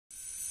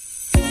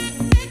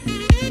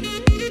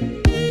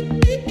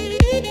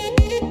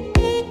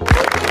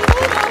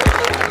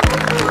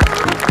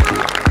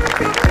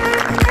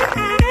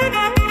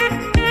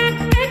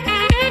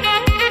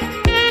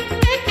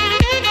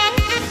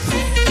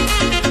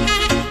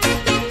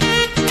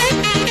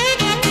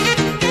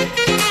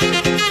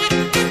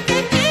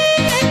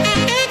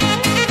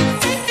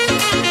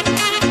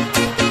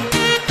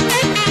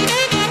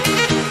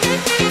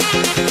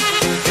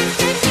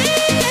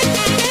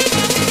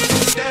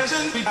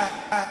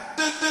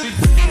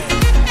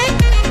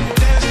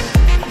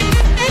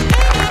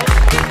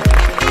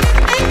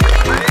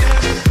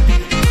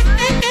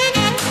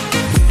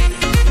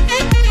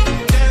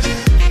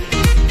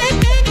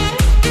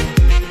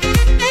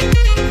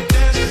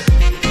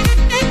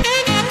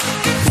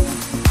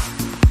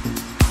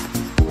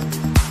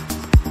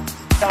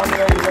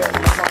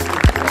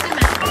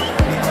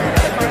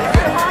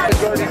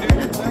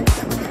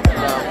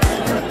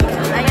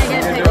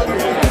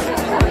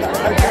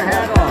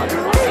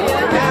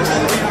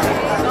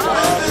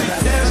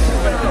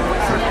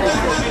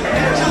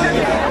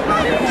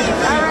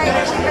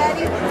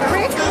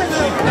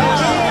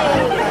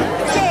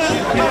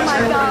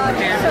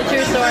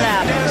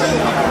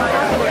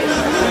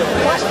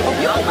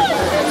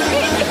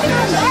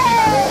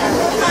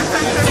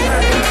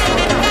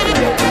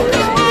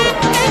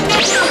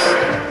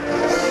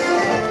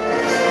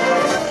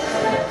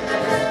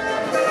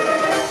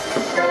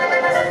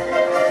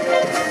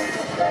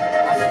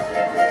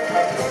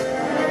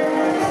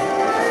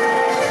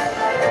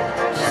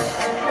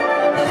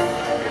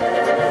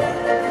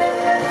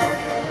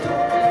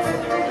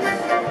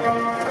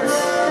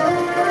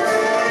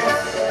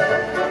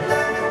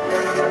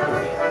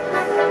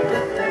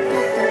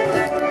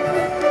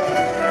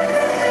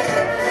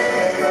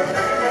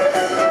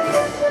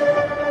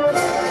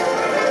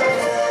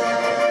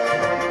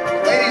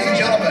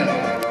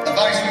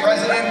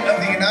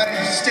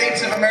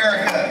States of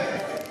America.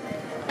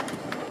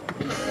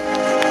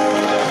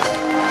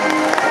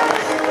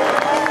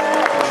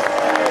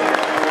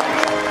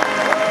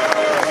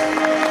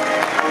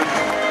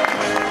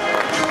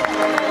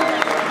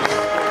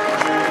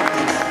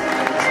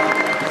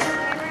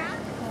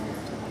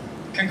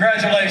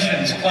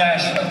 Congratulations,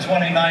 class of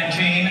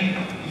 2019.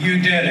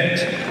 You did it.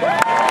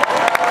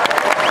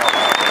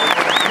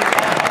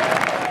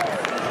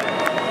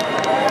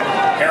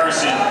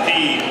 Harrison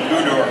P.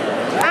 Gudor.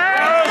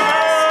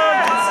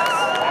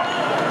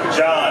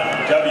 John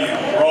W.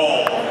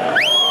 Roll.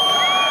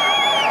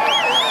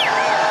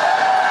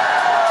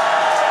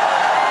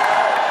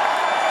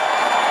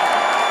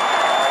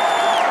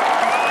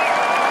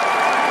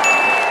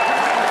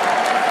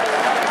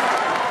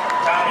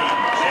 Tommy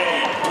J.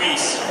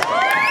 Weiss.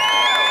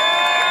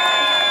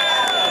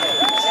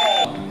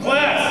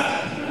 Class,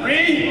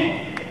 read.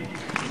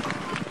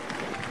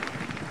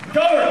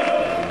 Cover.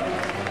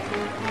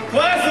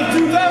 Class of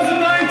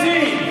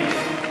 2019.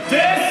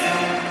 Dismissed.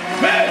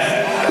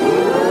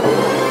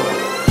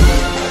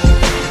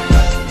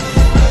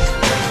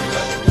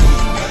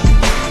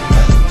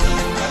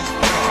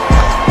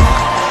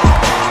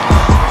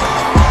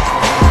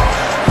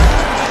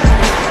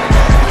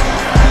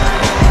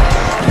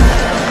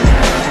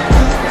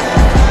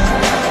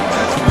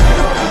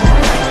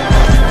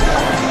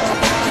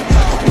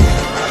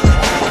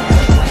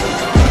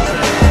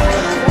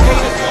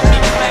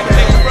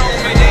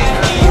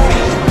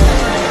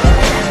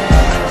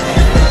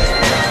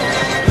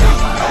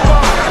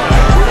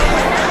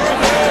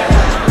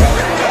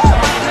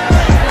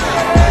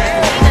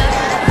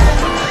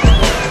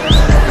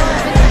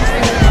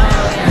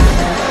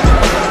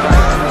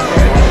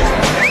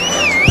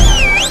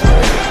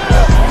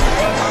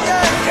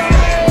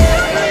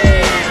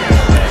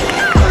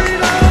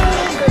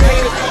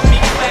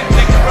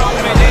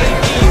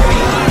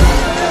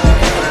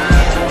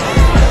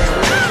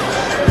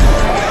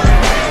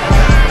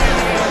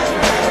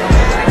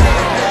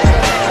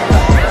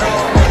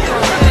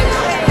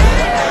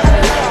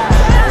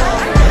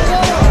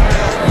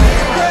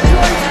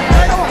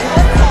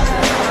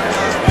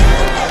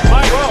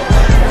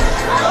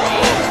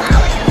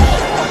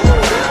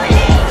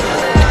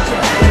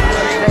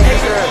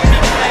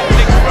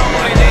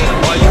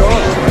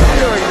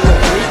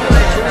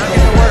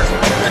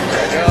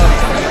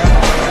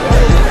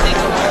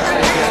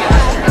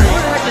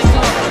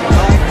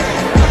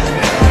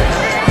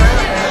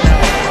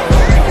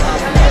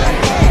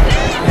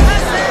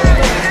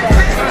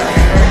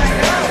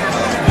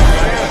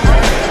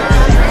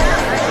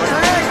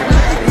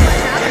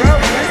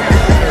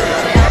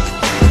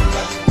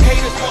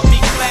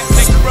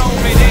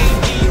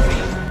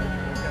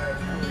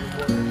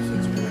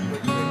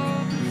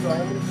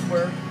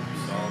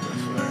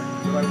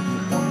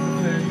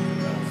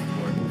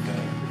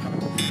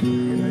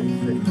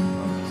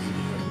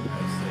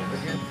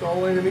 Against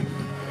all enemies.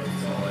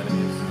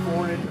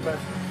 Foreign and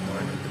domestic.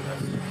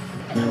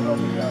 So help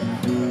me God.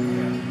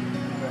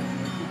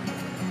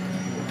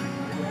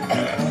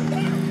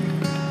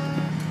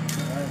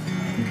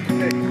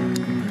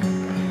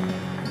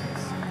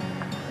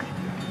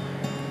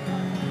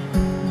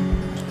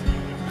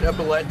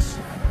 Epaulets.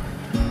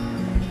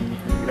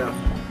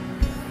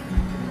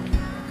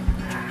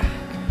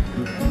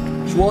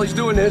 So while he's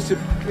doing this, if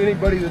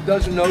anybody that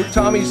doesn't know,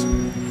 Tommy's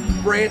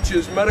branch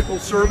is medical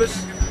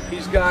service.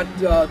 He's got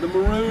the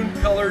maroon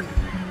colored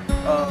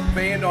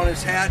band on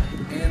his hat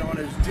and on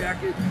his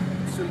jacket,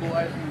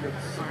 symbolizing the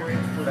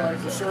branch for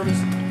medical service.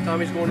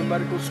 Tommy's going to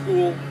medical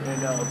school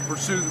and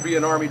pursue to be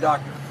an Army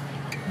doctor.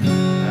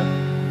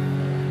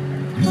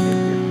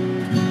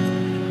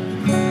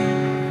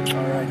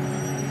 All right.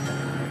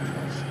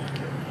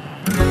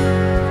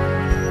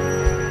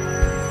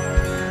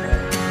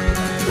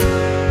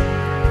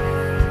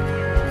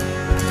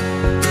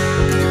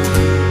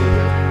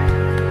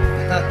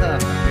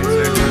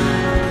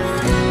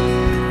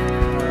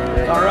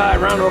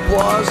 round of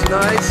applause.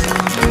 Nice.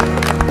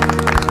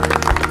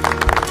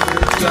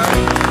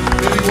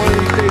 Maybe one of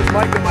these days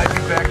Micah might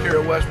be back here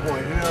at West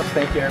Point. Who knows?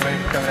 Thank you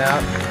everybody for coming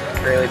out.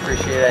 Greatly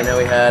appreciate it. I know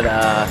we had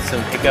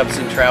some hiccups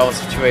in travel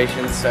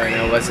situations, so I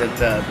know it wasn't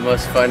the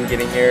most fun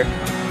getting here.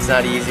 It's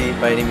not easy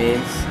by any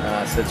means,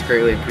 so it's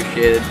greatly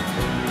appreciated.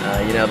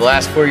 You know, the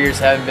last 4 years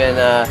haven't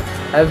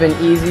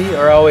been easy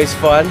or always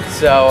fun,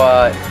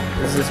 so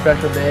this is a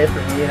special day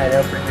for me and I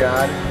know for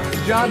John.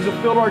 John's a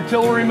field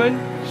artilleryman,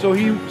 so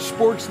he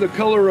sports the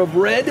color of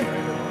red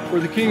for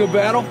the King of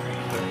Battle.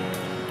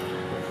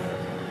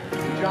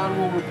 John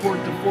will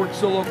report to Fort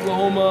Sill,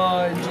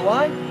 Oklahoma in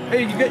July.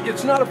 Hey,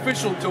 it's not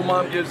official until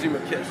Mom gives him a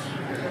kiss.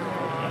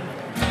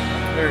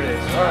 There it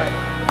is. All right.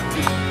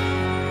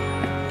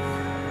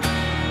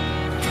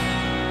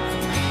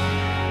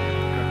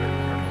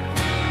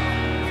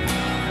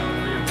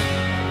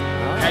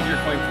 Add your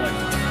coin flick.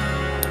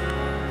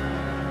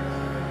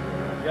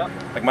 Yep.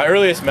 Like my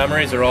earliest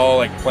memories are all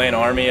like playing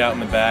Army out in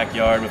the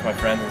backyard with my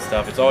friends and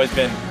stuff. It's always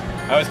been,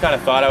 I always kind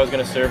of thought I was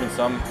going to serve in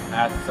some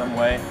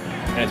way,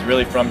 and it's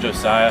really from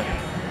Josiah.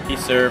 He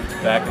served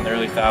back in the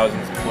early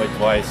thousands, deployed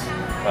twice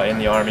in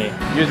the Army.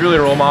 He was really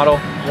a role model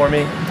for me,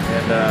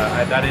 and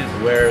that is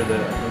where the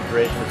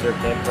inspiration to serve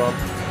came from.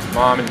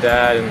 Mom and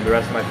Dad and the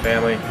rest of my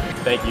family,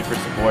 thank you for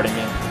supporting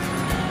me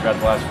throughout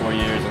the last 4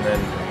 years, and then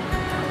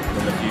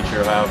in the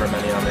future, however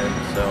many I'm in.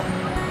 So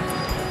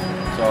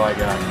that's all I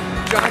got.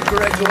 John,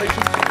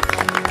 congratulations.